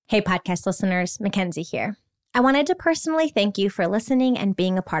Hey, podcast listeners, Mackenzie here. I wanted to personally thank you for listening and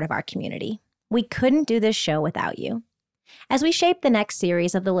being a part of our community. We couldn't do this show without you. As we shape the next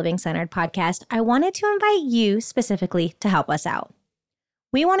series of the Living Centered podcast, I wanted to invite you specifically to help us out.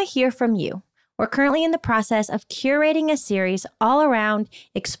 We want to hear from you. We're currently in the process of curating a series all around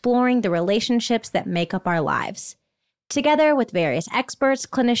exploring the relationships that make up our lives. Together with various experts,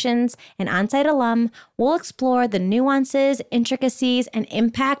 clinicians, and on-site alum, we'll explore the nuances, intricacies, and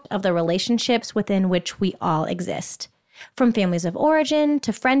impact of the relationships within which we all exist. From families of origin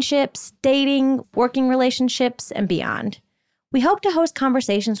to friendships, dating, working relationships, and beyond. We hope to host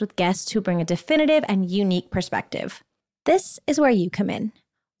conversations with guests who bring a definitive and unique perspective. This is where you come in.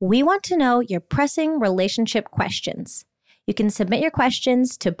 We want to know your pressing relationship questions. You can submit your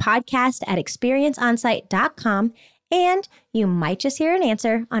questions to podcast@experienceonsite.com, and you might just hear an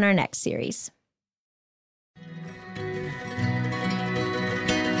answer on our next series.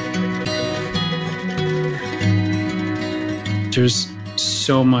 There's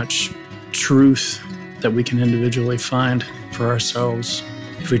so much truth that we can individually find for ourselves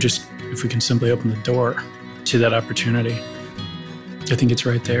if we can simply open the door to that opportunity. I think it's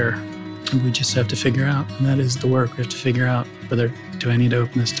right there. And we just have to figure out, and that is the work. We have to figure out whether, do I need to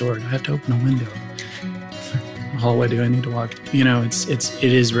open this door? Do I have to open a window? Hallway do I need to walk? It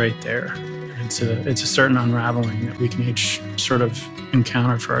is right there. It's a certain unraveling that we can each sort of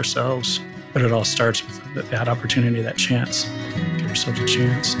encounter for ourselves. But it all starts with that opportunity, that chance. Give yourself a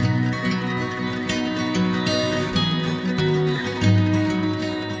chance.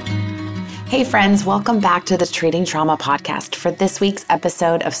 Hey friends, welcome back to the Treating Trauma podcast for this week's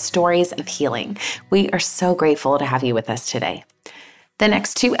episode of Stories of Healing. We are so grateful to have you with us today. The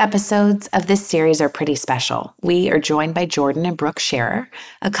next 2 episodes of this series are pretty special. We are joined by Jordan and Brooke Scherer,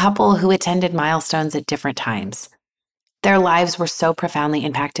 a couple who attended milestones at different times. Their lives were so profoundly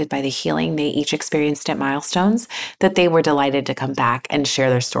impacted by the healing they each experienced at milestones that they were delighted to come back and share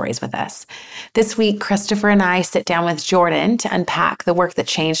their stories with us. This week, Christopher and I sit down with Jordan to unpack the work that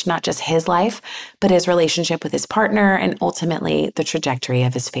changed not just his life, but his relationship with his partner and ultimately the trajectory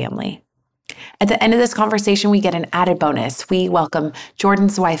of his family. At the end of this conversation, we get an added bonus. We welcome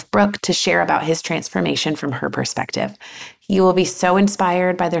Jordan's wife, Brooke, to share about his transformation from her perspective. You will be so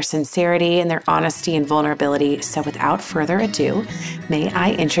inspired by their sincerity and their honesty and vulnerability. So without further ado, may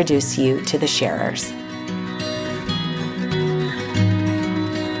I introduce you to the Scherers.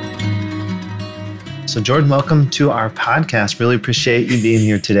 So Jordan, welcome to our podcast. Really appreciate you being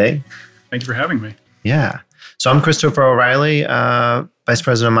here today. Thank you for having me. Yeah. So I'm Christopher O'Reilly, Vice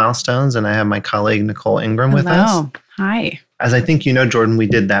President of Milestones, and I have my colleague, Nicole Ingram, with us. Hello. Hi. As I think you know, Jordan, we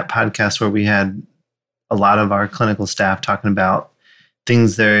did that podcast where we had a lot of our clinical staff talking about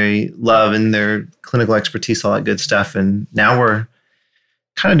things they love and their clinical expertise, all that good stuff. And now we're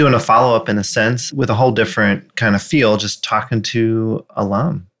kind of doing a follow-up in a sense with a whole different kind of feel, just talking to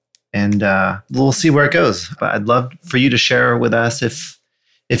alum. And we'll see where it goes. But I'd love for you to share with us, if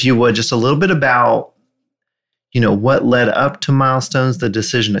you would, just a little bit about what led up to milestones, the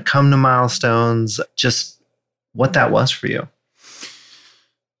decision to come to milestones, just what that was for you.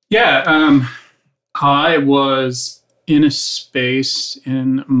 Yeah, I was in a space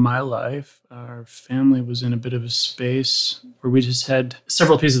in my life. Our family was in a bit of a space where we just had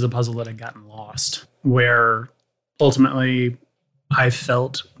several pieces of the puzzle that had gotten lost, where ultimately I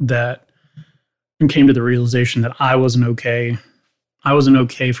felt that and came to the realization that I wasn't okay. I wasn't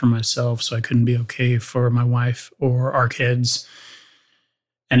okay for myself, so I couldn't be okay for my wife or our kids.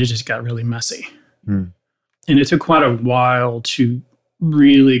 And it just got really messy. And it took quite a while to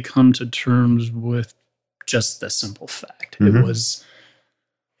really come to terms with just the simple fact. Mm-hmm. It was,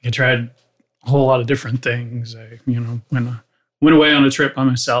 I tried a whole lot of different things. I, went away on a trip by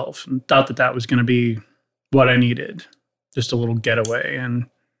myself and thought that was going to be what I needed. Just a little getaway. And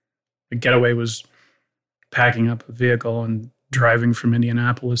the getaway was packing up a vehicle and driving from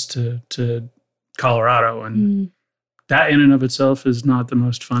Indianapolis to Colorado. And that in and of itself is not the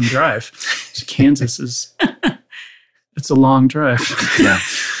most fun drive. Kansas it's a long drive. Yeah.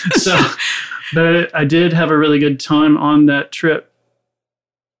 But I did have a really good time on that trip.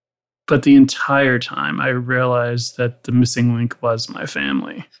 But the entire time I realized that the missing link was my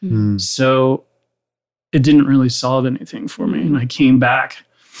family. So it didn't really solve anything for me. And I came back.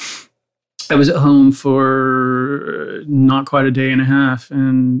 I was at home for not quite a day and a half,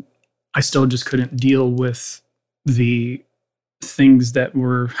 and I still just couldn't deal with the things that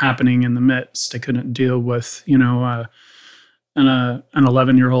were happening in the midst. I couldn't deal with, an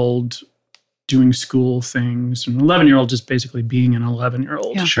 11-year-old doing school things, an 11-year-old just basically being an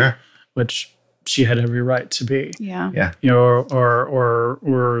 11-year-old. Yeah. Sure. Which she had every right to be. Yeah. Yeah. You know,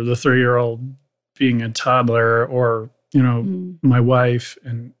 or the 3-year-old being a toddler, or, you know, my wife.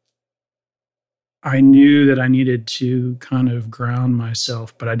 And I knew that I needed to kind of ground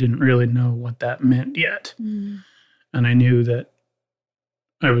myself, but I didn't really know what that meant yet. And I knew that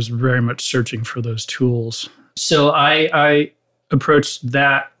I was very much searching for those tools. So I approached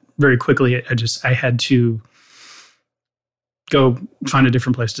that very quickly. I had to go find a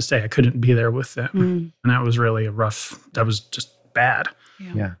different place to stay. I couldn't be there with them. And that was really that was just bad.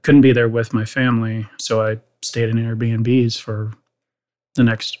 Yeah. Couldn't be there with my family. So I stayed in Airbnbs for the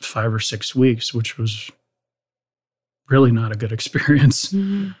next 5 or 6 weeks, which was really not a good experience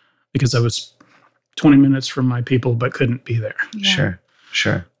because I was 20 minutes from my people, but couldn't be there. Yeah.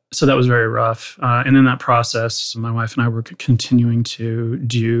 Sure. So that was very rough. And in that process, my wife and I were continuing to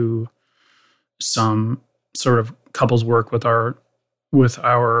do some sort of couples work with our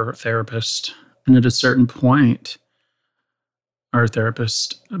therapist. And at a certain point, our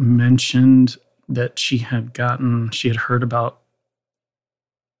therapist mentioned that she had heard about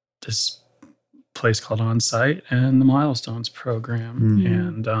this place called On-Site and the Milestones program.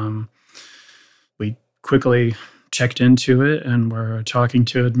 And we quickly checked into it and were talking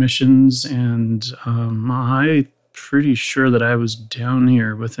to admissions. And I'm pretty sure that I was down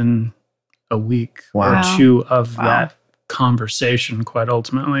here within a week or two of that conversation, quite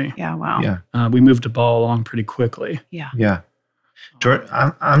ultimately. Yeah, wow. Yeah. We moved the ball along pretty quickly. Yeah. Jordan,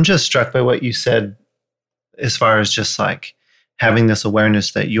 I'm just struck by what you said as far as just like having this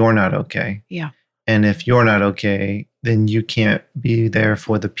awareness that you're not okay. Yeah. And if you're not okay, then you can't be there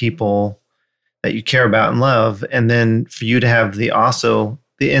for the people that you care about and love. And then for you to have the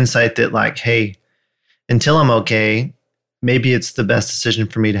insight that like, hey, until I'm okay, maybe it's the best decision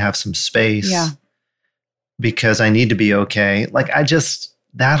for me to have some space because I need to be okay. Like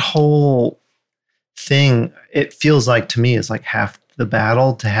that whole thing, it feels like to me is like half the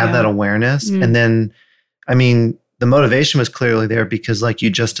battle to have that awareness. And then, I mean, the motivation was clearly there because like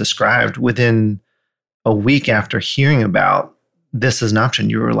you just described, within a week after hearing about this as an option,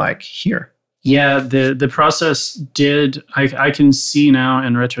 you were like, here. Yeah, the process did. I can see now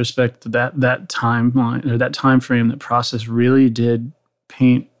in retrospect that timeline or that time frame, the process really did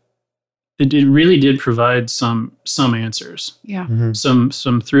paint. It really did provide some answers. Yeah. Some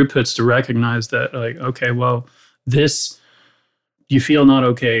throughputs to recognize that, like, okay, well, you feel not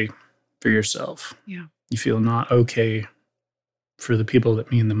okay for yourself. Yeah. You feel not okay for the people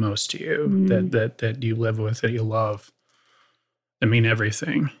that mean the most to you, that you live with, that you love, that mean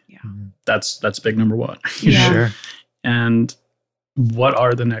everything. Yeah. That's big number one. Sure. And what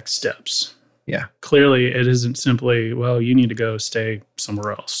are the next steps? Yeah. Clearly, it isn't simply, well, you need to go stay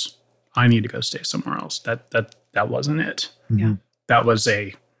somewhere else. I need to go stay somewhere else. That wasn't it. Yeah. That was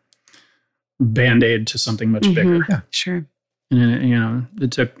a Band-Aid to something much bigger. Yeah. Sure. And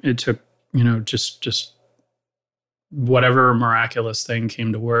it took just whatever miraculous thing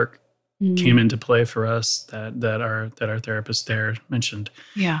came to work came into play for us that our therapist there mentioned.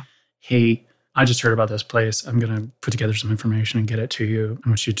 Yeah. Hey, I just heard about this place. I'm going to put together some information and get it to you. I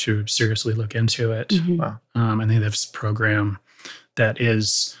want you to seriously look into it. Wow. And they have this program that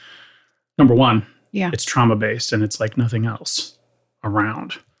is, number one, it's trauma-based and it's like nothing else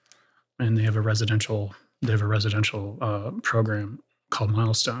around. And they have a residential program called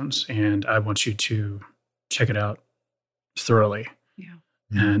Milestones. And I want you to check it out thoroughly. Yeah.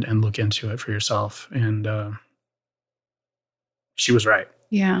 And look into it for yourself. And she was right.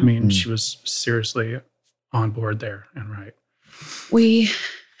 Yeah. I mean, she was seriously on board there and right. We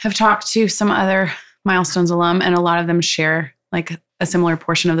have talked to some other Milestones alum, and a lot of them share like a similar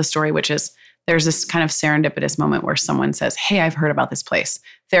portion of the story, which is there's this kind of serendipitous moment where someone says, hey, I've heard about this place,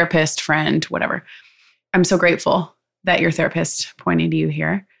 therapist, friend, whatever. I'm so grateful that your therapist pointed to you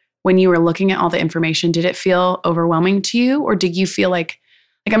here. When you were looking at all the information, did it feel overwhelming to you? Or did you feel like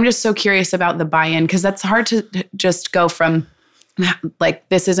I'm just so curious about the buy-in, because that's hard to just go from like,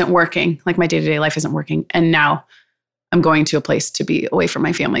 this isn't working, like my day-to-day life isn't working, and now I'm going to a place to be away from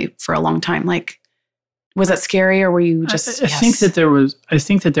my family for a long time. Like, was that scary, or were you just? I think that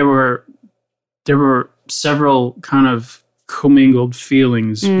there were several kind of commingled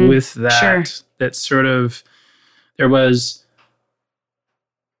feelings with that. Sure. That sort of, there was,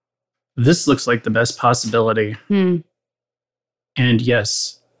 this looks like the best possibility. And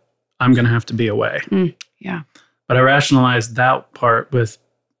yes, I'm going to have to be away. Yeah. But I rationalized that part with,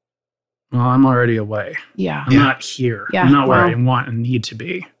 well, I'm already away. Yeah. I'm not here. Yeah. I'm not where I want and need to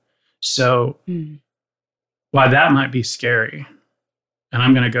be. So while that might be scary, and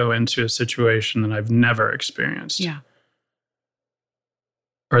I'm going to go into a situation that I've never experienced. Yeah.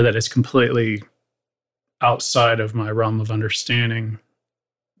 Or that is completely outside of my realm of understanding,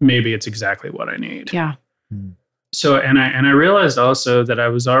 maybe it's exactly what I need. Yeah. So, and I realized also that I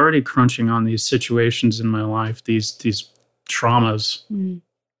was already crunching on these situations in my life, these traumas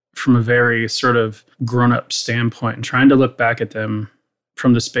from a very sort of grown-up standpoint, and trying to look back at them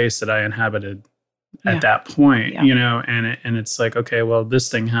from the space that I inhabited at that point, you know, and it's like, okay, well, this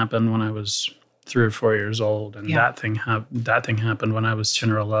thing happened when I was 3 or 4 years old, and that thing happened when I was 10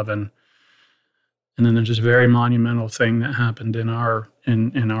 or 11. And then there's this very monumental thing that happened in our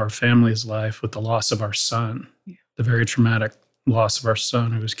family's life with the loss of our son, the very traumatic loss of our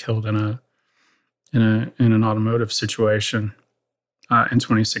son, who was killed in an automotive situation in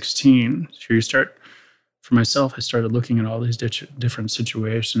 2016. So for myself, I started looking at all these different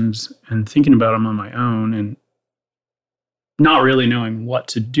situations and thinking about them on my own, and not really knowing what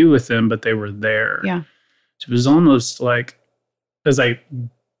to do with them, but they were there. Yeah. So it was almost like, as I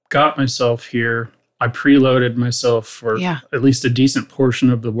got myself here, I preloaded myself for at least a decent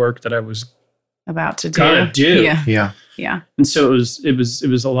portion of the work that I was about to do. Yeah. And so it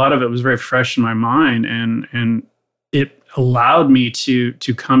was a lot of it was very fresh in my mind, and it allowed me to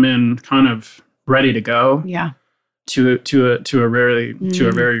come in kind of ready to go. Yeah. To a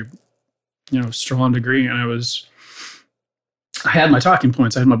very strong degree, and I had my talking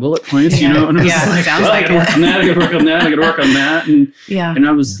points, I had my bullet points, you know, and I was like, sounds like I gotta work on that, I gotta work on that, I gotta work on that, and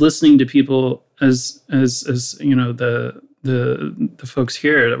I was listening to people as you know, the folks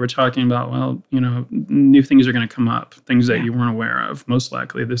here that were talking about, well, you know, new things are going to come up, things that you weren't aware of. Most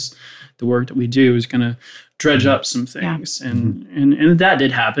likely, the work that we do is going to dredge up some things, and that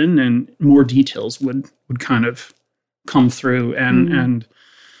did happen, and more details would kind of come through and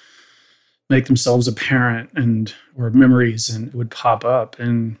make themselves apparent, or memories, and would pop up,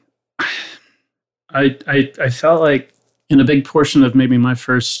 and I felt like in a big portion of maybe my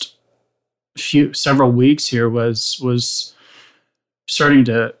first several weeks here was starting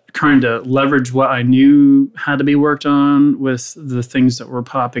to kind of leverage what I knew had to be worked on with the things that were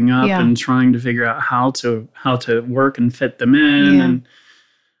popping up, and trying to figure out how to work and fit them in. And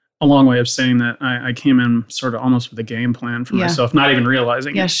a long way of saying that I came in sort of almost with a game plan for myself, not even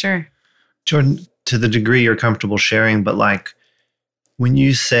realizing it. Yeah, sure. Jordan, to the degree you're comfortable sharing, but like when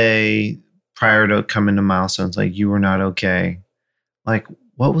you say prior to coming to Milestones, like you were not okay, like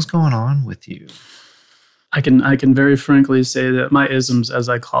what was going on with you? I can very frankly say that my isms, as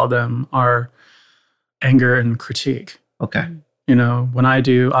I call them, are anger and critique. Okay. You know, when I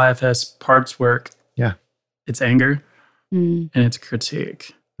do IFS parts work, it's anger and it's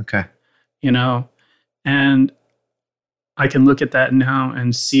critique. Okay. You know, and I can look at that now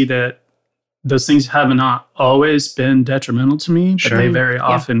and see that those things have not always been detrimental to me, but they very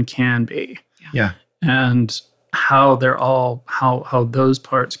often can be. Yeah. And how they're all, how those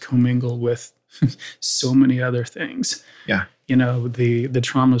parts commingle with so many other things. Yeah. You know, the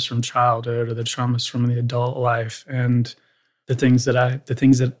traumas from childhood, or the traumas from the adult life, and the things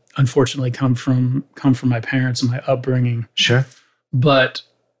that unfortunately come from my parents and my upbringing. Sure. But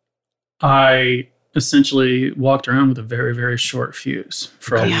I essentially walked around with a very, very short fuse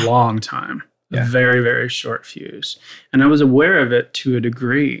for a long time. A very, very short fuse. And I was aware of it to a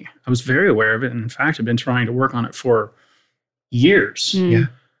degree. I was very aware of it. And in fact, I've been trying to work on it for years. Yeah.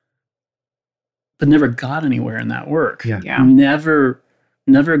 But never got anywhere in that work. Yeah. Never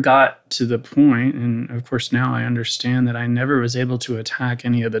got to the point. And of course, now I understand that I never was able to attack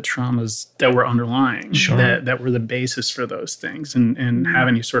any of the traumas that were underlying, that were the basis for those things, and have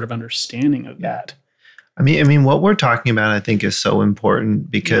any sort of understanding of that. I mean, what we're talking about, I think, is so important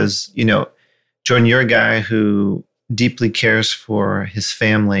because, you know, Jordan, you're a guy who deeply cares for his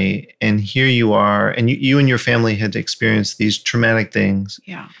family, and here you are, and you and your family had experienced these traumatic things.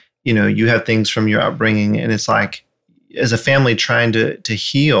 Yeah. You know, you have things from your upbringing, and it's like, as a family trying to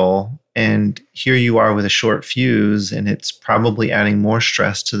heal, and here you are with a short fuse, and it's probably adding more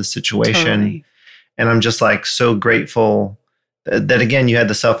stress to the situation. Totally. And I'm just like so grateful that again, you had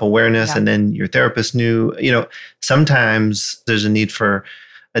the self-awareness, and then your therapist knew, you know, sometimes there's a need for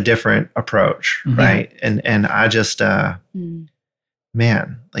a different approach, right? And I just,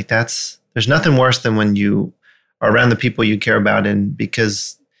 man, like there's nothing worse than when you are around the people you care about, and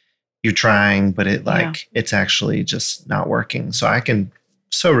because you're trying, but it's actually just not working. So I can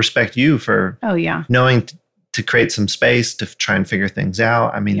so respect you for knowing to create some space to try and figure things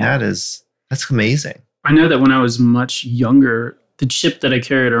out. I mean, that's amazing. I know that when I was much younger, the chip that I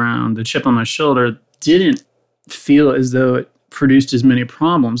carried around, the chip on my shoulder, didn't feel as though it produced as many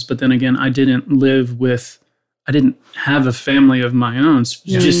problems. But then again, I didn't live with I didn't have a family of my own,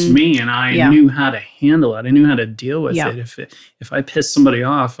 just me, and I knew how to handle it. I knew how to deal with it. If I pissed somebody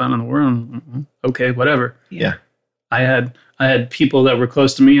off out in the world, okay, whatever. Yeah. I had people that were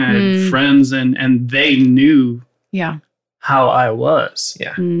close to me. I had friends, and they knew how I was.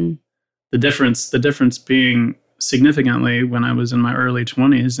 Yeah. The difference being significantly when I was in my early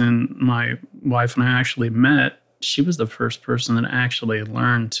 20s and my wife and I actually met, she was the first person that actually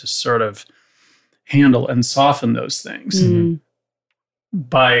learned to sort of handle and soften those things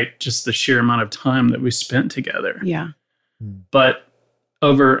by just the sheer amount of time that we spent together. Yeah. But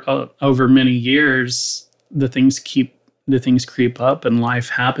over many years, the things creep up and life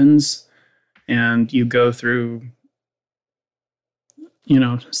happens, and you go through,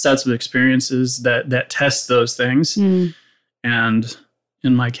 sets of experiences that test those things. And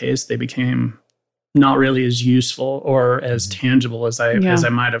in my case, they became not really as useful or as tangible as I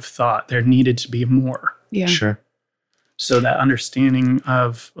might have thought. There needed to be more. Yeah. Sure. So that understanding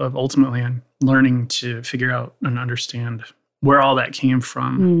of ultimately learning to figure out and understand where all that came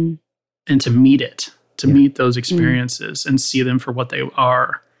from and to meet those experiences and see them for what they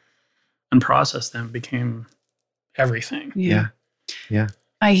are and process them became everything. Yeah. Yeah.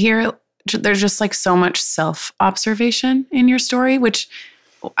 I hear there's just like so much self-observation in your story, which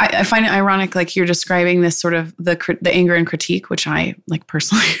I find it ironic. Like you're describing this sort of the anger and critique, which I like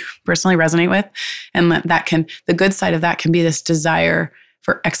personally resonate with. And the good side of that can be this desire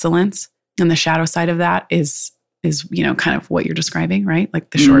for excellence. And the shadow side of that is, kind of what you're describing, right?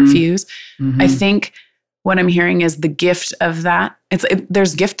 Like the short fuse. I think what I'm hearing is the gift of that.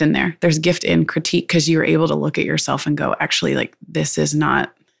 There's gift in there. There's gift in critique because you're able to look at yourself and go, actually, like, this is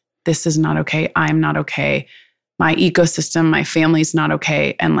not okay. I'm not okay. My ecosystem, my family's not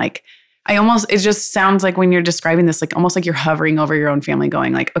okay. And like, it just sounds like when you're describing this, like almost like you're hovering over your own family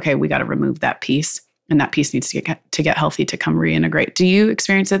going like, okay, we got to remove that piece. And that piece needs to get healthy to come reintegrate. Do you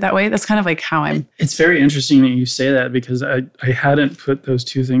experience it that way? That's kind of like how I'm. It's very interesting that you say that because I hadn't put those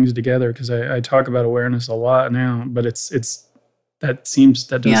two things together because I talk about awareness a lot now, but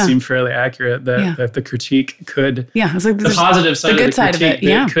that does seem fairly accurate that the critique could, it's like the positive side, the good of the side critique,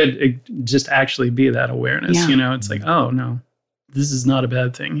 of it, could just actually be that awareness. It's like, oh no, this is not a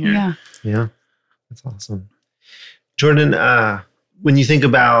bad thing here. Yeah. That's awesome. Jordan, when you think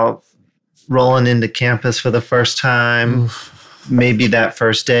about rolling into campus for the first time, maybe that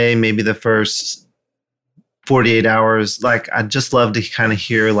first day, maybe the first 48 hours, like I'd just love to kind of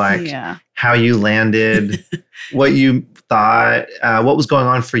hear how you landed, what you thought, what was going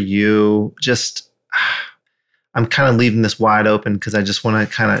on for you. Just, I'm kind of leaving this wide open because I just want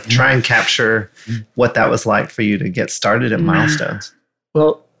to kind of try and capture what that was like for you to get started at Milestones.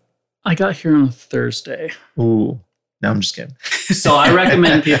 Well, I got here on a Thursday. Ooh. No, I'm just kidding. So I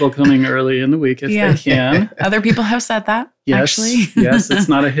recommend people coming early in the week if they can. Other people have said that, actually. Yes, that's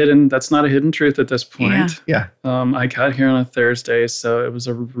not a hidden truth at this point. Yeah. I got here on a Thursday, so it was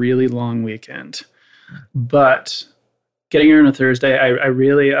a really long weekend. But getting here on a Thursday, I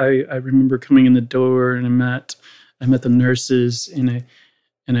remember coming in the door and I met the nurses and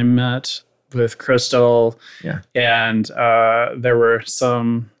I met with Crystal. Yeah. And there were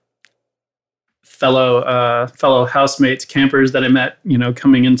some fellow housemates, campers that I met,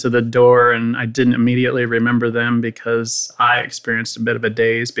 coming into the door, and I didn't immediately remember them because I experienced a bit of a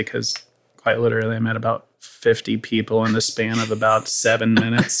daze because quite literally I met about 50 people in the span of about 7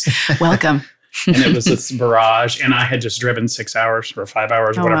 minutes. Welcome. And it was this barrage, and I had just driven 6 hours or 5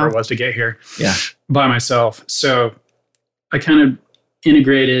 hours, whatever it was to get here by myself. So I kind of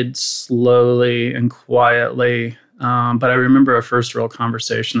integrated slowly and quietly. But I remember a first real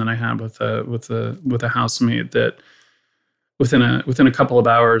conversation that I had with a housemate that within a couple of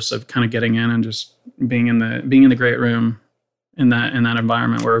hours of kind of getting in and just being in the great room in that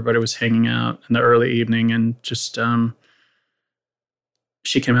environment where everybody was hanging out in the early evening, and just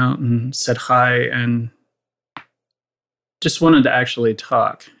she came out and said hi and just wanted to actually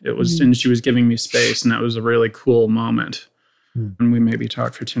talk. It was and she was giving me space, and that was a really cool moment. And we maybe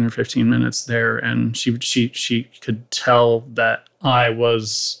talked for 10 or 15 minutes there, and she could tell that I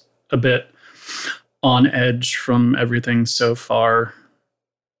was a bit on edge from everything so far,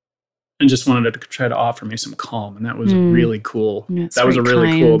 and just wanted to try to offer me some calm. And that was really cool. That was a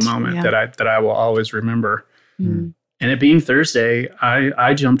really cool moment that I will always remember. And it being Thursday,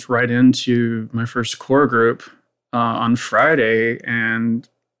 I jumped right into my first core group on Friday, and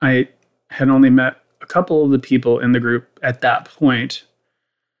I had only met a couple of the people in the group at that point.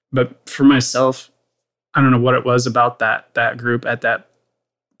 But for myself, I don't know what it was about that group at that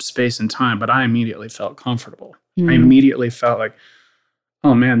space and time, but I immediately felt comfortable. I immediately felt like,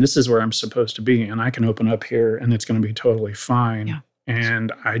 oh man, this is where I'm supposed to be. And I can open up here and it's going to be totally fine. Yeah.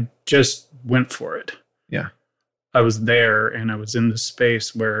 And I just went for it. Yeah. I was there and I was in the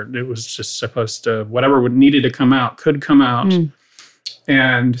space where it was just supposed to, whatever needed to come out could come out. Mm.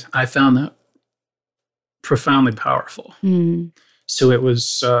 And I found that profoundly powerful. Mm. So it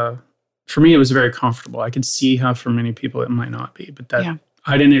was, for me, it was very comfortable. I could see how for many people it might not be, but that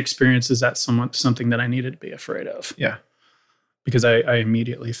I didn't experience as that something that I needed to be afraid of. Yeah. Because I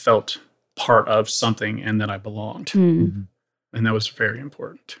immediately felt part of something and that I belonged. Mm. And that was very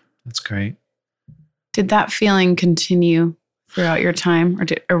important. That's great. Did that feeling continue throughout your time, or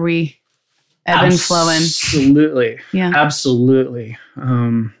are we ebb and flowing? Absolutely. Yeah. Absolutely.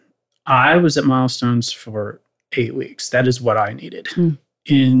 I was at Milestones for 8 weeks. That is what I needed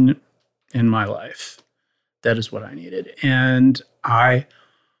in my life. That is what I needed. And I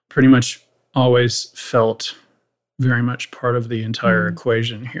pretty much always felt very much part of the entire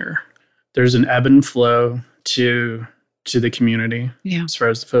equation here. There's an ebb and flow to the community as far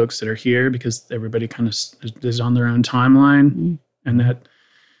as the folks that are here, because everybody kind of is on their own timeline, and that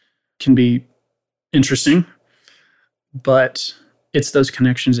can be interesting. But it's those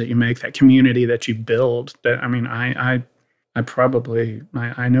connections that you make, that community that you build. That, I mean, I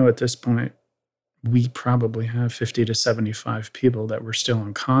know at this point we probably have 50 to 75 people that we're still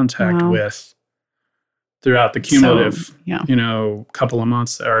in contact with throughout the cumulative, couple of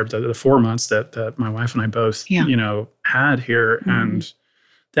months, or the 4 months that my wife and I both, had here. And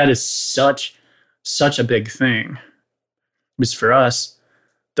that is such a big thing. Because for us,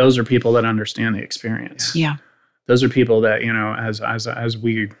 those are people that understand the experience. Yeah. Those are people that, as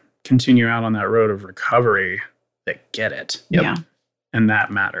we continue out on that road of recovery, that get it. Yep. Yeah. And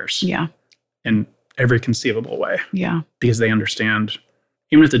that matters. Yeah. In every conceivable way. Yeah. Because they understand,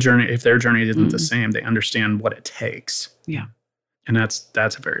 even if their journey isn't the same, they understand what it takes. Yeah. And that's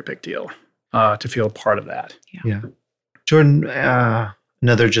a very big deal, to feel a part of that. Yeah. Jordan,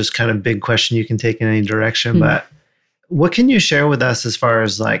 another just kind of big question you can take in any direction, but what can you share with us as far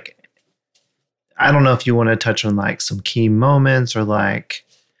as like, I don't know if you want to touch on like some key moments, or like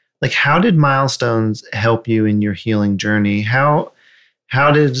how did Milestones help you in your healing journey? How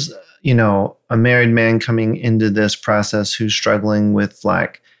did, a married man coming into this process who's struggling with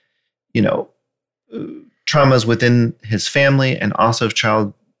like, traumas within his family and also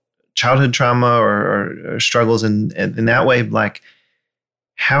childhood trauma or struggles in that way, like,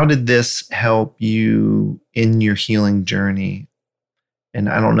 how did this help you in your healing journey? And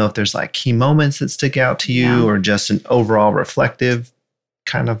I don't know if there's like key moments that stick out to you or just an overall reflective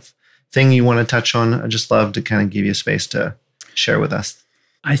kind of thing you want to touch on. I'd just love to kind of give you space to share with us.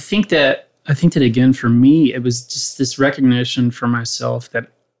 I think that again, for me, it was just this recognition for myself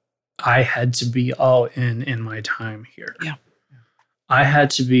that I had to be all in my time here. Yeah. I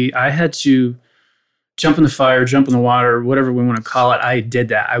had to jump in the fire, jump in the water, whatever we want to call it. I did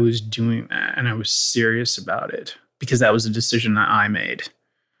that. I was doing that, and I was serious about it because that was a decision that I made.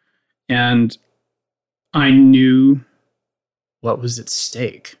 And I knew what was at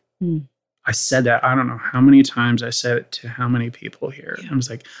stake. I said that, I don't know how many times I said it to how many people here. I was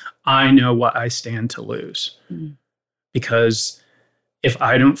like, I know what I stand to lose. Because if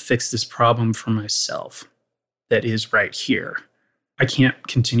I don't fix this problem for myself that is right here, I can't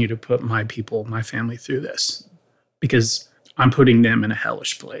continue to put my people, my family through this, because I'm putting them in a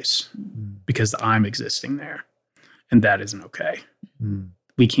hellish place because I'm existing there. And that isn't okay.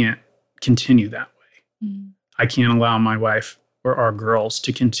 We can't continue that way. I can't allow my wife or our girls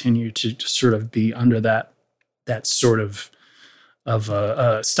to continue to sort of be under that sort of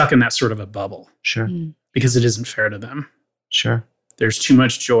stuck in that sort of a bubble. Sure. Because it isn't fair to them. Sure. There's too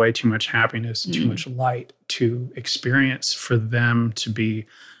much joy, too much happiness, too much light to experience for them to be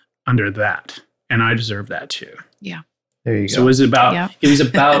under that. And I deserve that too. Yeah. There you go. So it was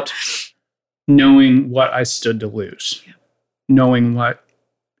about knowing what I stood to lose. Yeah. Knowing what,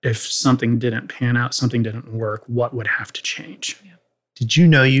 if something didn't pan out, something didn't work, what would have to change. Yeah. Did you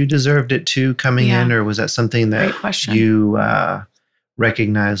know you deserved it too coming in, or was that something that you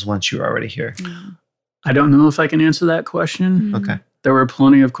recognized once you were already here? I don't know if I can answer that question. Okay. There were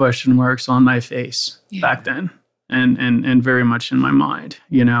plenty of question marks on my face back then, and very much in my mind.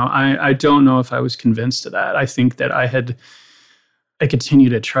 I don't know if I was convinced of that. I think that I continue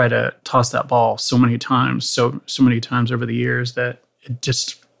to try to toss that ball so many times over the years that it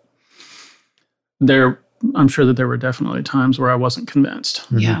just I'm sure that there were definitely times where I wasn't convinced.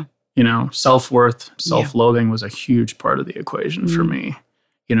 Yeah. Self-worth, self-loathing was a huge part of the equation for me.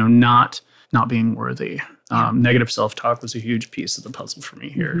 Not being worthy. Negative self-talk was a huge piece of the puzzle for me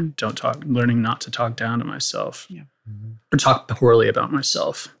here. Learning not to talk down to myself. Yeah. or talk poorly about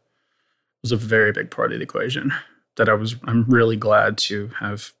myself was a very big part of the equation that I'm really glad to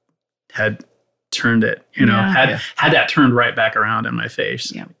have had turned it, had that turned right back around in my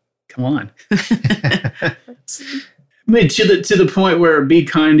face. Yeah. Come on. I mean, to the point where be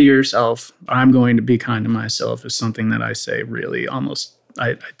kind to yourself. I'm going to be kind to myself is something that I say really almost,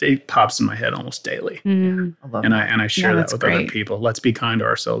 it pops in my head almost daily. And I share that with other people. Let's be kind to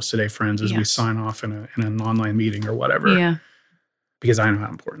ourselves today, friends, as we sign off in an online meeting or whatever. Yeah. Because I know how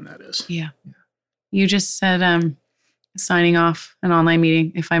important that is. Yeah. You just said signing off an online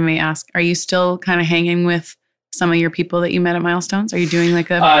meeting, if I may ask. Are you still kind of hanging with some of your people that you met at Milestones? Are you doing like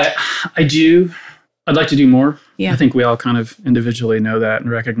a... I do. I'd like to do more. Yeah. I think we all kind of individually know that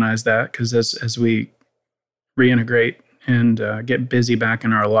and recognize that, because as we reintegrate and get busy back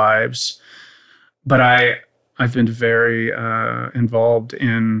in our lives. But I've been very involved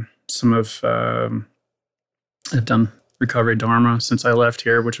in some of... I've done Recovery Dharma since I left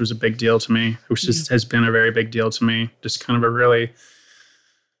here, which was a big deal to me, which has been a very big deal to me. Just kind of a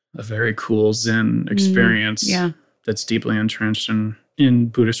very cool Zen experience that's deeply entrenched in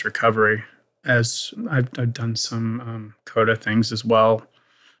Buddhist recovery. As I've done some Coda things as well,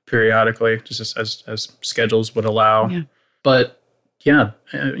 periodically, just as schedules would allow. Yeah. But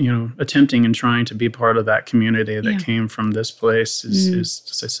attempting and trying to be part of that community that came from this place is,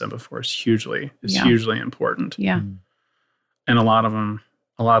 as I said before, is hugely important. Yeah. And a lot of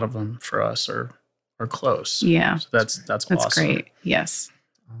them for us are close. Yeah. So that's awesome. That's great. Yes.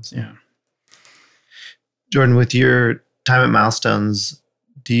 Awesome. Yeah. Jordan, with your time at Milestones,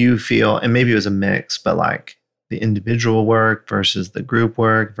 do you feel, and maybe it was a mix, but like the individual work versus the group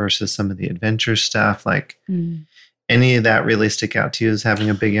work versus some of the adventure stuff, like any of that really stick out to you as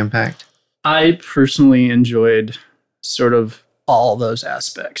having a big impact? I personally enjoyed sort of all those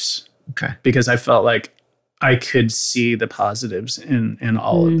aspects. Okay. Because I felt like I could see the positives in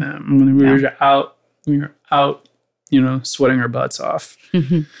all of them. When we were out, sweating our butts off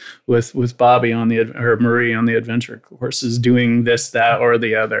with Bobby or Marie on the adventure courses, doing this, that, or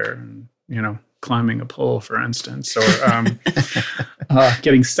the other, and, climbing a pole, for instance, or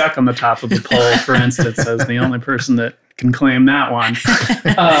getting stuck on the top of the pole, for instance, as the only person that can claim that one.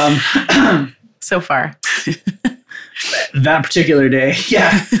 So far. That particular day.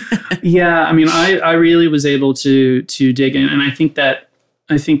 Yeah. Yeah. I mean, I really was able to dig in, and I think that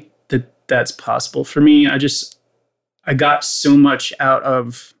that's possible for me. I got so much out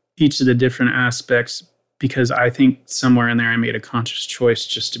of each of the different aspects because I think somewhere in there I made a conscious choice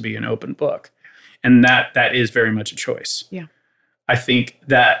just to be an open book. And that is very much a choice. Yeah. I think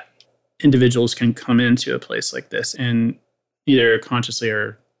that individuals can come into a place like this and either consciously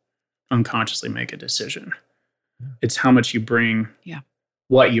or unconsciously make a decision. Yeah. It's how much you bring,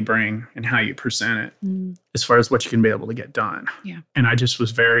 what you bring, and how you present it as far as what you can be able to get done. Yeah. And I just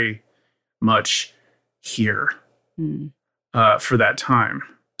was very much here for that time.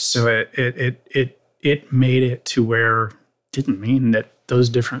 So it made it to where didn't mean that those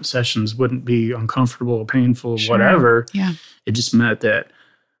different sessions wouldn't be uncomfortable, painful, whatever. Yeah. It just meant that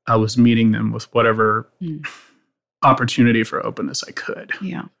I was meeting them with whatever opportunity for openness I could.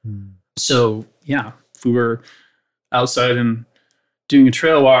 Yeah. So if we were outside and doing a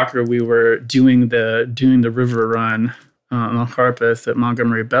trail walk, or we were doing the river run on the Harpeth at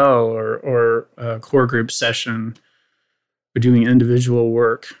Montgomery Bell, or a core group session, or doing individual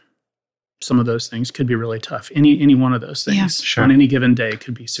work. Some of those things could be really tough. Any one of those things on any given day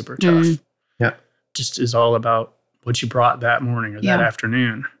could be super tough. Yeah. Just is all about what you brought that morning or that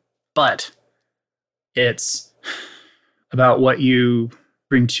afternoon. But it's about what you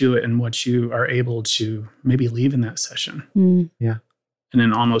bring to it and what you are able to maybe leave in that session. Yeah. And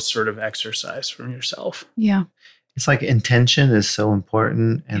then almost sort of exercise from yourself. Yeah. It's like intention is so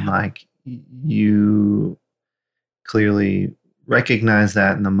important. And like you clearly recognize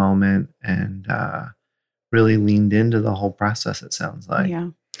that in the moment and really leaned into the whole process, it sounds like. Yeah.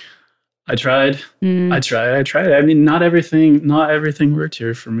 I tried. I tried. I mean, not everything worked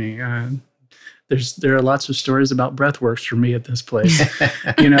here for me. There are lots of stories about breath works for me at this place,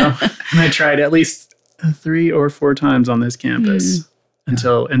 and I tried at least 3 or 4 times on this campus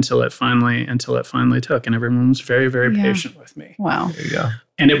until it finally took, and everyone was very, very patient with me. Wow. There you go.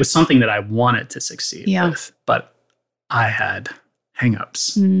 And it was something that I wanted to succeed with, but I had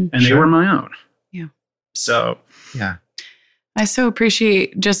hangups, and they were my own. Yeah. So yeah. I so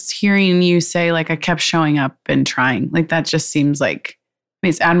appreciate just hearing you say, like, I kept showing up and trying. Like, that just seems like, I mean,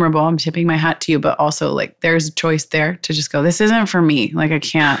 it's admirable. I'm tipping my hat to you, but also, like, there's a choice there to just go, this isn't for me. Like, I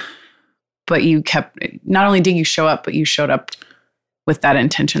can't. But you kept, not only did you show up, but you showed up with that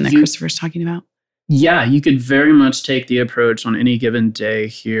intention that Christopher's talking about. Yeah, you could very much take the approach on any given day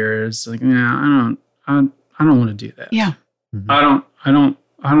here. It's like, yeah, I don't want to do that. Yeah. Mhm. I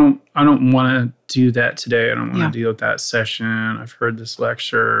don't want to do that today. I don't want Yeah. to deal with that session. I've heard this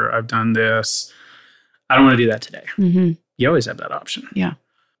lecture. I've done this. I don't want to do that today. Mm-hmm. You always have that option. Yeah.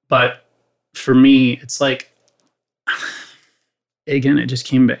 But for me, it's like, again, it just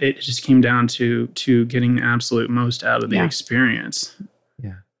came down to getting the absolute most out of the Yeah. experience.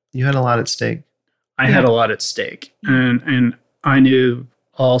 Yeah. You had a lot at stake. I had a lot at stake, and I knew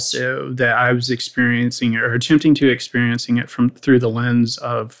also that I was experiencing it or attempting to experiencing it through the lens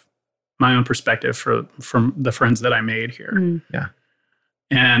of my own perspective from the friends that I made here. Mm. Yeah.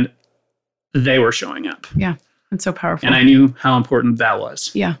 And they were showing up. Yeah. That's so powerful. And I knew how important that was.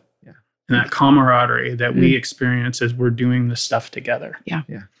 Yeah. And that camaraderie that we experience as we're doing this stuff together. Yeah.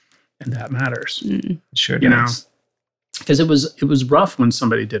 Yeah. And that matters. Mm. It sure You know, does. because it was rough when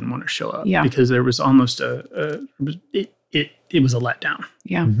somebody didn't want to show up. Yeah. Because there was almost it was a letdown.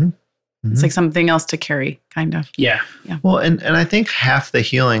 Yeah. Mhm. It's Mhm. like something else to carry, kind of. Yeah. Well, and I think half the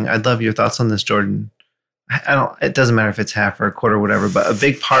healing, I'd love your thoughts on this, Jordan. It doesn't matter if it's half or a quarter or whatever, but a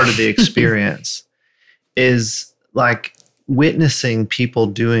big part of the experience is like witnessing people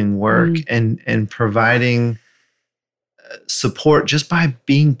doing work and providing support just by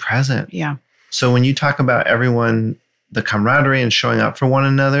being present. Yeah. So when you talk about everyone, the camaraderie and showing up for one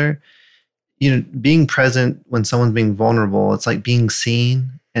another, being present when someone's being vulnerable, it's like being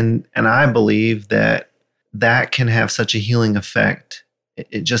seen. And I believe that can have such a healing effect.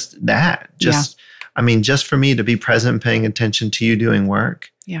 Just for me to be present, paying attention to you doing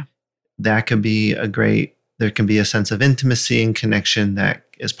work. Yeah. That could be there can be a sense of intimacy and connection that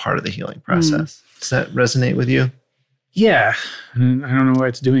is part of the healing process. Does that resonate with you? Yeah. And I don't know why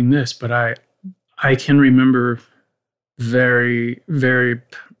it's doing this, but I can remember very, very,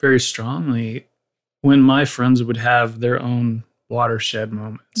 very strongly when my friends would have their own watershed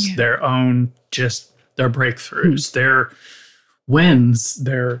moments, their own their breakthroughs, their wins,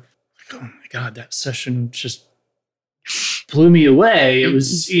 their, oh my God, that session just blew me away. It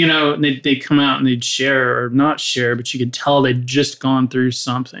was, and they'd come out and they'd share or not share, but you could tell they'd just gone through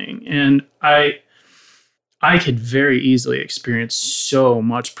something. And I could very easily experience so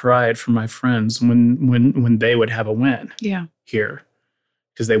much pride from my friends when they would have a win here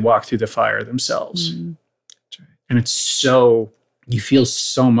because they walked through the fire themselves. Mm. And it's you feel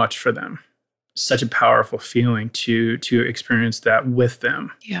so much for them. Such a powerful feeling to experience that with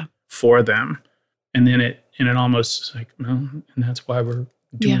them, for them. And then it almost is like, well, and that's why we're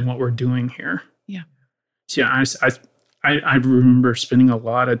doing what we're doing here. Yeah. So I remember spending a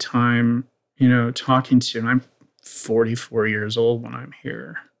lot of time, talking to, and I'm 44 years old when I'm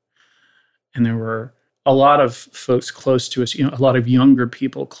here. And there were a lot of folks close to us, a lot of younger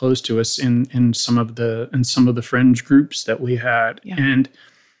people close to us in some of the fringe groups that we had. Yeah. And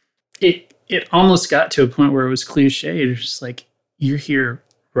it almost got to a point where it was cliche. It's just like, you're here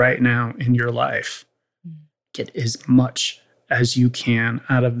right now in your life. Get as much as you can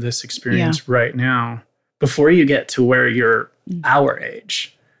out of this experience right now before you get to where you're our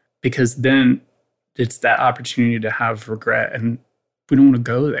age, because then it's that opportunity to have regret, and we don't want to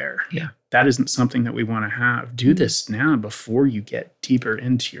go there. Yeah. That isn't something that we want to have. Do this now before you get deeper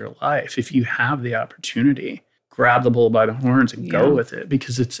into your life. If you have the opportunity, grab the bull by the horns and go with it,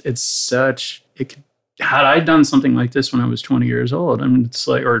 because had I done something like this when I was 20 years old, it's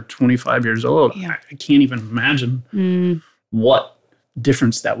like, or 25 years old, I can't even imagine what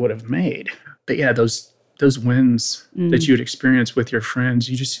difference that would have made. But yeah, those wins that you'd experience with your friends,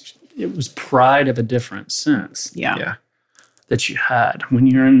 it was pride of a different sense. Yeah. That you had when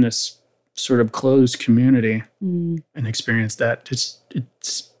you're in this sort of closed community and experience that.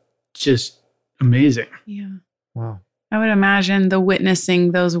 It's just amazing. Yeah. Wow. I would imagine the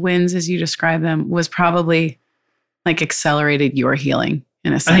witnessing those wins as you describe them was probably like accelerated your healing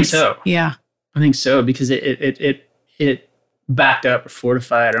in a sense. I think so. Yeah. I think so, because it backed up or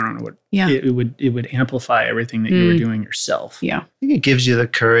fortified. I don't know what. Yeah. It would amplify everything that you were doing yourself. Yeah. I think it gives you the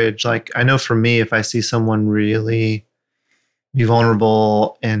courage. Like, I know for me, if I see someone really be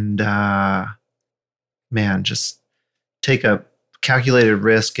vulnerable and just take a calculated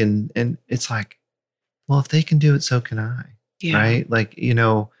risk, and it's like, well, if they can do it, so can I. Yeah. Right? Like,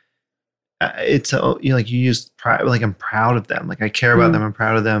 it's like you used pride. Like, I'm proud of them. Like, I care about them. I'm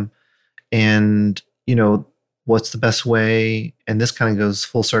proud of them. And what's the best way? And this kind of goes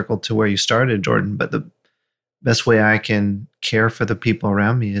full circle to where you started, Jordan. But the best way I can care for the people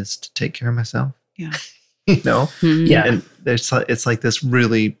around me is to take care of myself. Yeah. Yeah. And it's like this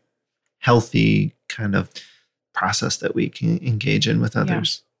really healthy kind of process that we can engage in with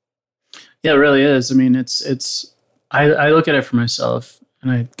others. Yeah, it really is. I mean, I look at it for myself,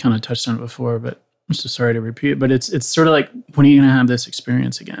 and I kind of touched on it before, but I'm so sorry to repeat it, but it's sort of like, when are you going to have this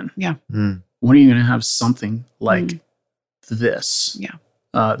experience again? Yeah. Mm. When are you going to have something like this?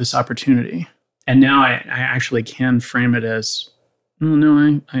 Yeah. This opportunity. And now I actually can frame it as, well,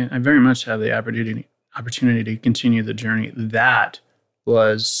 no, I very much have the opportunity to continue the journey. That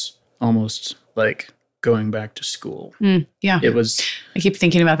was almost like going back to school. Yeah. It was I keep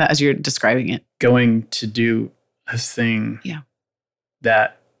thinking about that as you're describing it. going to do a thing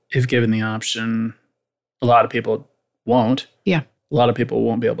that, if given the option, a lot of people won't. Yeah. A lot of people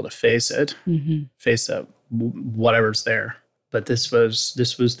won't be able to face it, face up whatever's there. But this was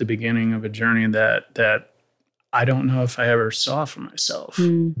the beginning of a journey that I don't know if I ever saw for myself.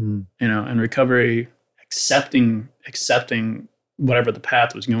 You know, and recovery, accepting whatever the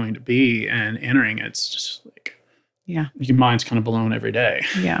path was going to be and entering it's just like, your mind's kind of blown every day.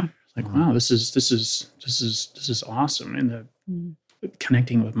 Yeah. Like, wow, this is awesome. And the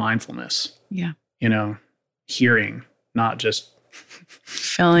connecting with mindfulness. Yeah. You know, hearing, not just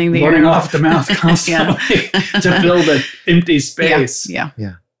filling the running air off the mouth constantly to fill the empty space. Yeah.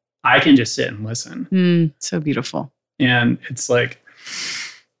 I can just sit and listen. So beautiful. And it's like,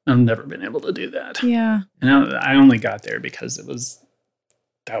 I've never been able to do that. Yeah. And I only got there because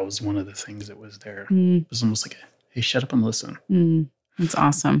that was one of the things that was there. It was almost like, hey, shut up and listen. That's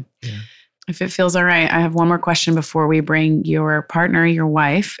awesome. Yeah. If it feels all right, I have one more question before we bring your partner, your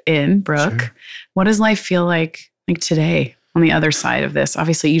wife in, Brooke. Sure. What does life feel like today on the other side of this?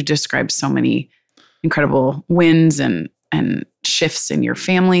 Obviously, you've described so many incredible wins and shifts in your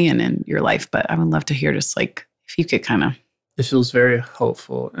family and in your life, but I would love to hear just like, if you could kind of. It feels very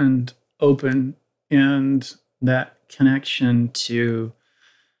hopeful and open, and that connection to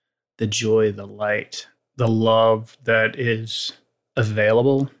the joy, the light, the love that is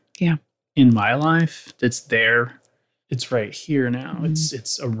available in my life, that's there. It's right here now.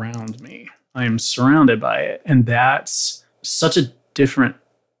 It's around me. I am surrounded by it. And that's such a different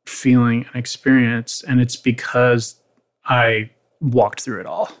feeling and experience. And it's because I walked through it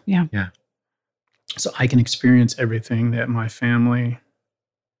all. Yeah. So I can experience everything that my family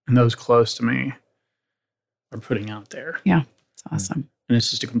and those close to me are putting out there. Yeah. It's awesome. And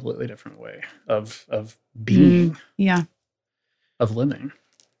it's just a completely different way of being, of living.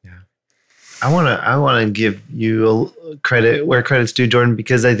 Yeah. I want to give you a credit where credit's due, Jordan,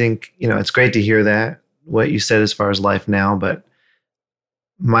 because I think, it's great to hear that, what you said as far as life now, but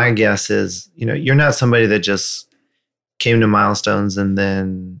my guess is, you're not somebody that just came to Milestones and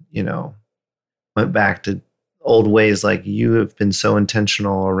then, went back to old ways. Like, you have been so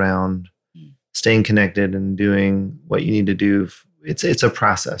intentional around staying connected and doing what you need to do. It's a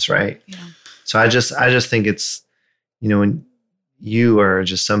process, right? Yeah. So I just think it's, when you are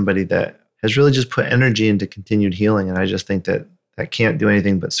just somebody that has really just put energy into continued healing. And I just think that can't do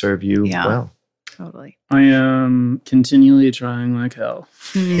anything but serve you well. Totally. I am continually trying like hell.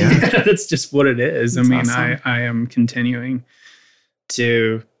 Yeah. That's just what it is. That's I mean, awesome. I am continuing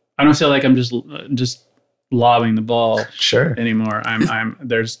to, I don't feel like I'm just lobbing the ball Sure. anymore.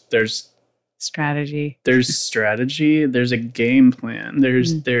 There's Strategy. There's strategy. There's a game plan.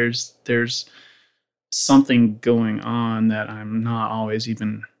 There's something going on that I'm not always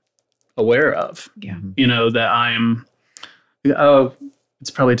even aware of. Yeah. That it's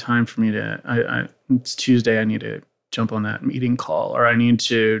probably time for me to, it's Tuesday. I need to jump on that meeting call, or I need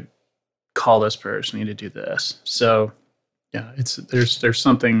to call this person. I need to do this. So yeah, there's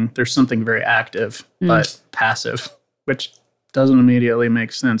something very active, but passive, which doesn't immediately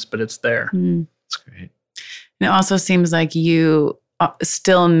make sense, but it's there. That's great. And it also seems like you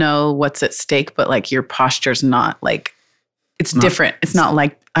still know what's at stake, but like your posture's not like, it's different. It's not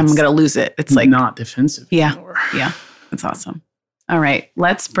like I'm going to lose it. It's like not defensive anymore. Yeah. That's awesome. All right.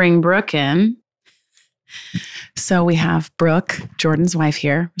 Let's bring Brooke in. So we have Brooke, Jordan's wife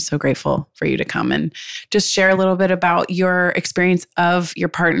here. We're so grateful for you to come and just share a little bit about your experience of your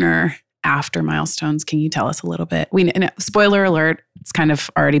partner after Milestones. Can you tell us a little bit? Spoiler alert, it's kind of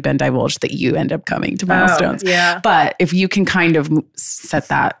already been divulged that you end up coming to Milestones. Yeah. But if you can kind of set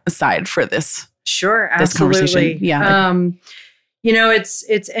that aside for this. Sure, this absolutely. Conversation. Yeah.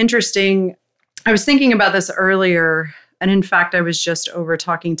 It's interesting. I was thinking about this earlier. And in fact, I was just over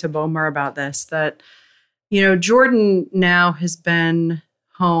talking to Bomar about this, that, Jordan now has been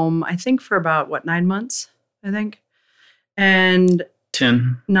home, I think for about 9 months, I think. And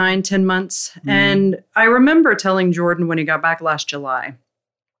 10 months. And I remember telling Jordan when he got back last July,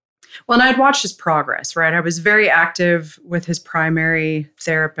 well, and I'd watched his progress, right? I was very active with his primary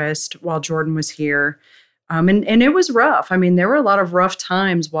therapist while Jordan was here. And it was rough. I mean, there were a lot of rough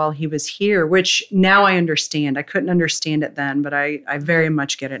times while he was here, which now I understand. I couldn't understand it then, but I very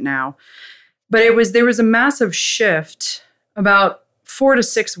much get it now. But there was a massive shift about 4 to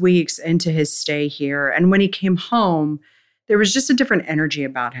 6 weeks into his stay here. And when he came home, there was just a different energy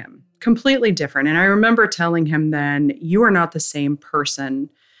about him, completely different. And I remember telling him then, you are not the same person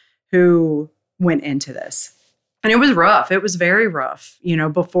who went into this. And it was rough. It was very rough,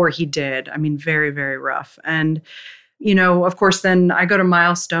 before he did. I mean, very, very rough. And, of course, then I go to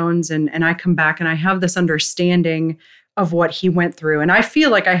Milestones and I come back and I have this understanding of what he went through. And I feel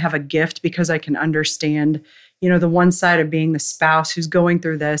like I have a gift because I can understand, the one side of being the spouse who's going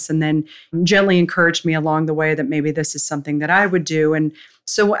through this and then gently encouraged me along the way that maybe this is something that I would do. And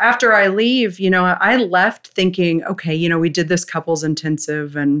so after I leave, I left thinking, okay, we did this couples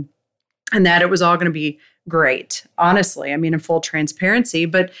intensive and that it was all going to be great, honestly. I mean, in full transparency,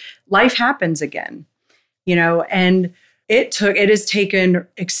 but life happens again, and it has taken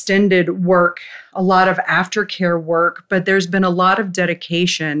extended work, a lot of aftercare work, but there's been a lot of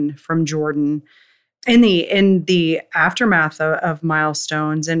dedication from Jordan in the aftermath of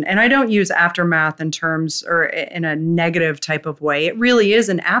Milestones. And I don't use aftermath in terms or in a negative type of way. It really is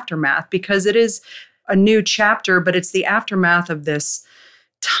an aftermath because it is a new chapter, but it's the aftermath of this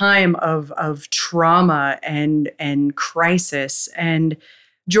time of trauma and crisis. And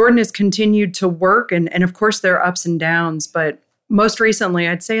Jordan has continued to work. And of course, there are ups and downs. But most recently,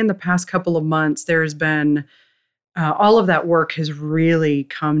 I'd say in the past couple of months, there's been all of that work has really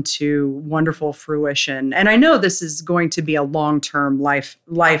come to wonderful fruition. And I know this is going to be a long-term,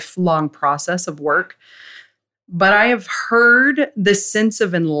 lifelong process of work. But I have heard the sense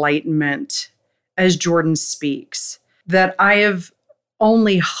of enlightenment as Jordan speaks that I have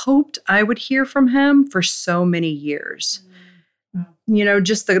only hoped I would hear from him for so many years.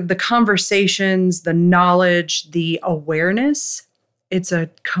 Just the conversations, the knowledge, the awareness, it's a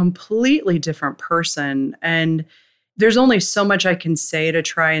completely different person. And there's only so much I can say to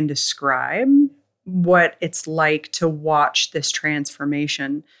try and describe what it's like to watch this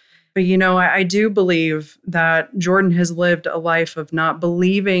transformation. But, I do believe that Jordan has lived a life of not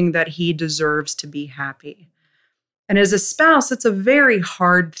believing that he deserves to be happy. And as a spouse, it's a very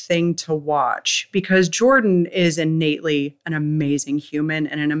hard thing to watch because Jordan is innately an amazing human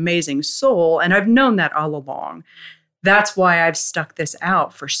and an amazing soul. And I've known that all along. That's why I've stuck this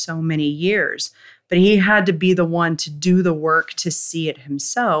out for so many years. But he had to be the one to do the work to see it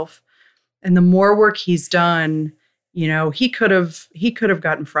himself. And the more work he's done, he could have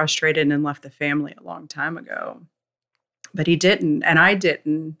gotten frustrated and left the family a long time ago. But he didn't, and I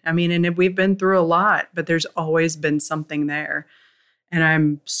didn't. I mean, and we've been through a lot, but there's always been something there. And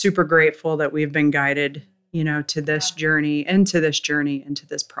I'm super grateful that we've been guided, to this journey, into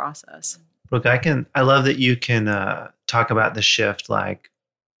this process. Brooke, I love that you can talk about the shift like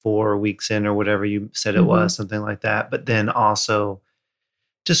 4 weeks in or whatever you said it was, something like that. But then also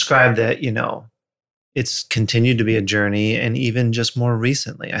describe that, it's continued to be a journey and even just more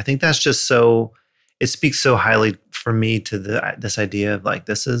recently. I think that's just it speaks so highly for me to this idea of like,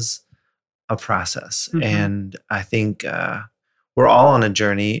 this is a process. And I think we're all on a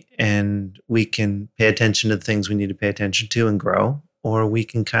journey and we can pay attention to the things we need to pay attention to and grow, or we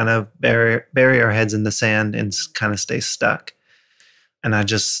can kind of bury our heads in the sand and kind of stay stuck. And I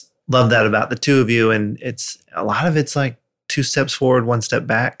just love that about the two of you. And a lot of it's like 2 steps forward, 1 step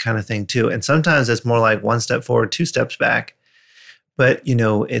back kind of thing too. And sometimes it's more like 1 step forward, 2 steps back. But,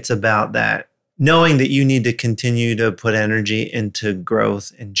 it's about that, knowing that you need to continue to put energy into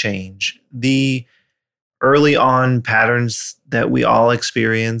growth and change. The early on patterns that we all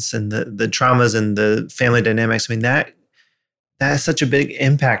experience and the traumas and the family dynamics, I mean, that has such a big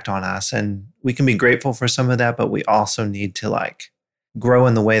impact on us. And we can be grateful for some of that, but we also need to like grow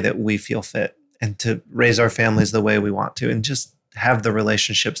in the way that we feel fit and to raise our families the way we want to and just have the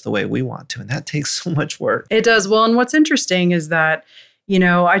relationships the way we want to. And that takes so much work. It does. Well, and what's interesting is that,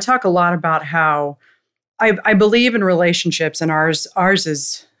 I talk a lot about how I believe in relationships, and ours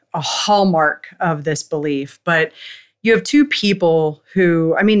is a hallmark of this belief. But you have 2 people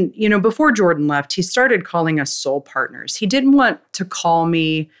who, before Jordan left, he started calling us soul partners. He didn't want to call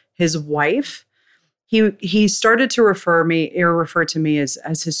me his wife. He started to refer to me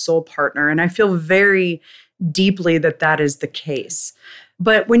as his soul partner. And I feel very deeply that is the case.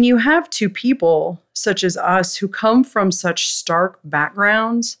 But when you have 2 people such as us who come from such stark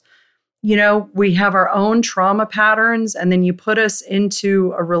backgrounds, we have our own trauma patterns, and then you put us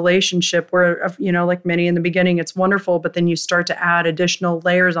into a relationship where, like many in the beginning, it's wonderful, but then you start to add additional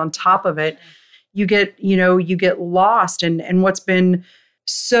layers on top of it. You get lost. And what's been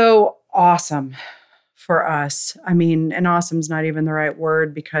so awesome for us, I mean, and awesome's not even the right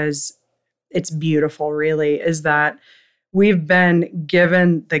word because it's beautiful, really, is that we've been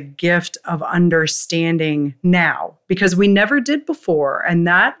given the gift of understanding now because we never did before. And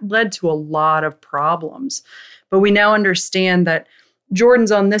that led to a lot of problems. But we now understand that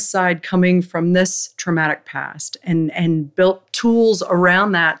Jordan's on this side coming from this traumatic past and built tools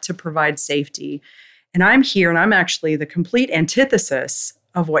around that to provide safety. And I'm here and I'm actually the complete antithesis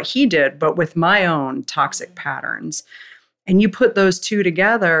of what he did, but with my own toxic patterns. And you put those two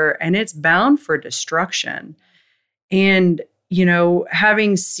together and it's bound for destruction. And, you know,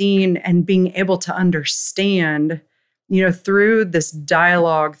 having seen and being able to understand, you know, through this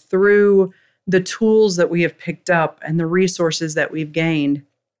dialogue, through the tools that we have picked up and the resources that we've gained,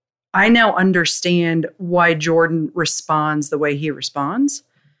 I now understand why Jordan responds the way he responds.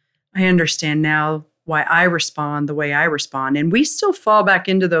 I understand now why I respond the way I respond. And we still fall back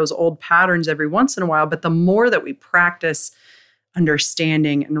into those old patterns every once in a while, but the more that we practice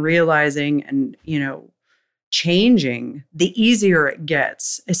understanding and realizing and, you know, changing, the easier it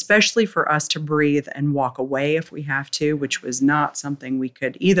gets, especially for us to breathe and walk away if we have to, which was not something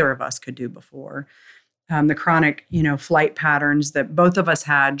either of us could do before. The chronic, you know, flight patterns that both of us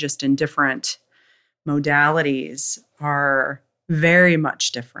had just in different modalities are very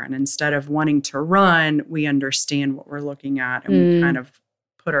much different. Instead of wanting to run, we understand what we're looking at and we kind of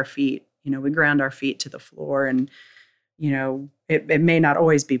put our feet, you know, we ground our feet to the floor and, you know, it may not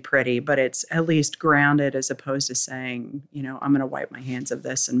always be pretty, but it's at least grounded as opposed to saying, you know, I'm going to wipe my hands of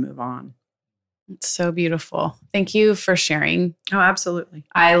this and move on. It's so beautiful. Thank you for sharing. Oh, absolutely.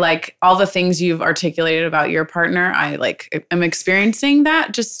 I like all the things you've articulated about your partner. I am experiencing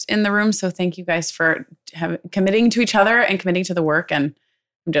that just in the room. So thank you guys for committing to each other and committing to the work. And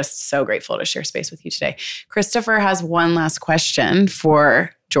I'm just so grateful to share space with you today. Christopher has one last question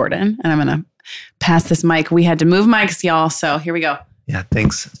for Jordan, and I'm going to pass this mic. We had to move mics, y'all. So here we go. Yeah,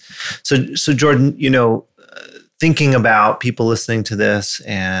 thanks. So Jordan, you know, thinking about people listening to this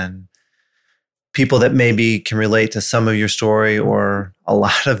and people that maybe can relate to some of your story or a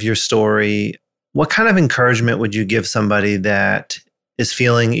lot of your story, what kind of encouragement would you give somebody that is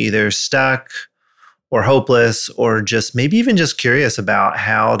feeling either stuck or hopeless or just maybe even just curious about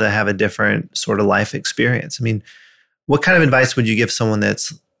how to have a different sort of life experience? I mean, what kind of advice would you give someone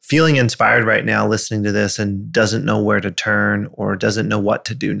that's feeling inspired right now listening to this and doesn't know where to turn or doesn't know what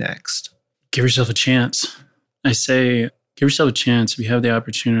to do next? Give yourself a chance. I say, give yourself a chance if you have the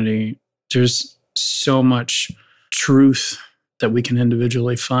opportunity. There's so much truth that we can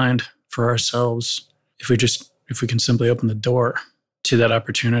individually find for ourselves if we can simply open the door to that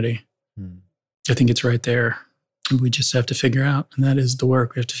opportunity. I think it's right there. We just have to figure out, and that is the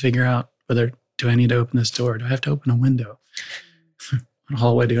work. We have to figure out whether, do I need to open this door? Do I have to open a window? What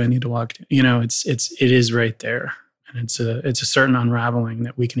hallway do I need to walk to? You know, it is right there. And it's a certain unraveling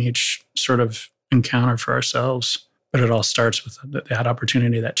that we can each sort of encounter for ourselves. But it all starts with that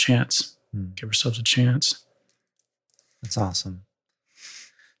opportunity, that chance. Give ourselves a chance. That's awesome.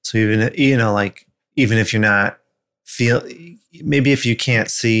 So even, you know, like, even if you're not maybe if you can't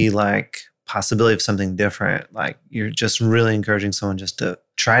see like possibility of something different, like you're just really encouraging someone just to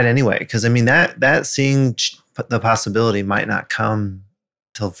try it anyway. Because I mean, that seeing the possibility might not come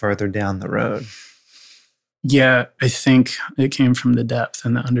till further down the road. Yeah, I think it came from the depth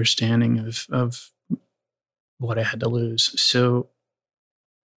and the understanding of what I had to lose. So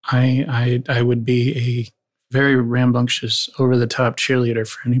I would be a very rambunctious, over-the-top cheerleader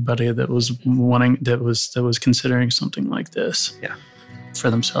for anybody that was considering something like this. Yeah, for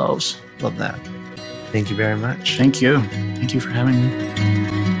themselves. Love that. Thank you very much. Thank you. Thank you for having me.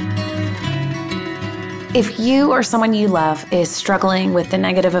 If you or someone you love is struggling with the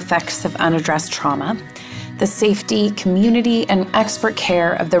negative effects of unaddressed trauma, the safety, community, and expert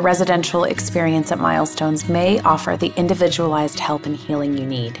care of the residential experience at Milestones may offer the individualized help and healing you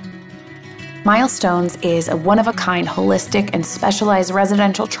need. Milestones is a one-of-a-kind, holistic, and specialized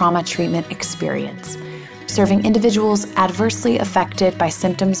residential trauma treatment experience, serving individuals adversely affected by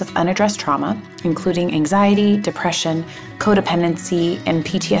symptoms of unaddressed trauma, including anxiety, depression, codependency, and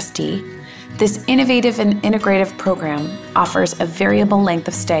PTSD. This innovative and integrative program offers a variable length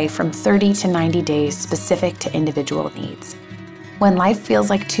of stay from 30 to 90 days specific to individual needs. When life feels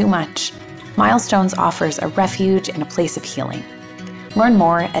like too much, Milestones offers a refuge and a place of healing. Learn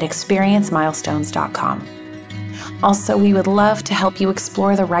more at experiencemilestones.com. Also, we would love to help you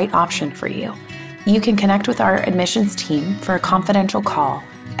explore the right option for you. You can connect with our admissions team for a confidential call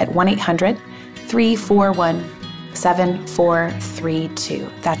at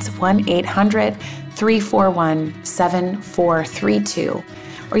 1-800-341-7432. That's 1-800-341-7432.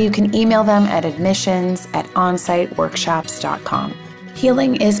 or you can email them at admissions@onsiteworkshops.com.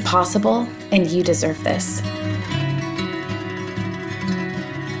 Healing is possible, and you deserve this.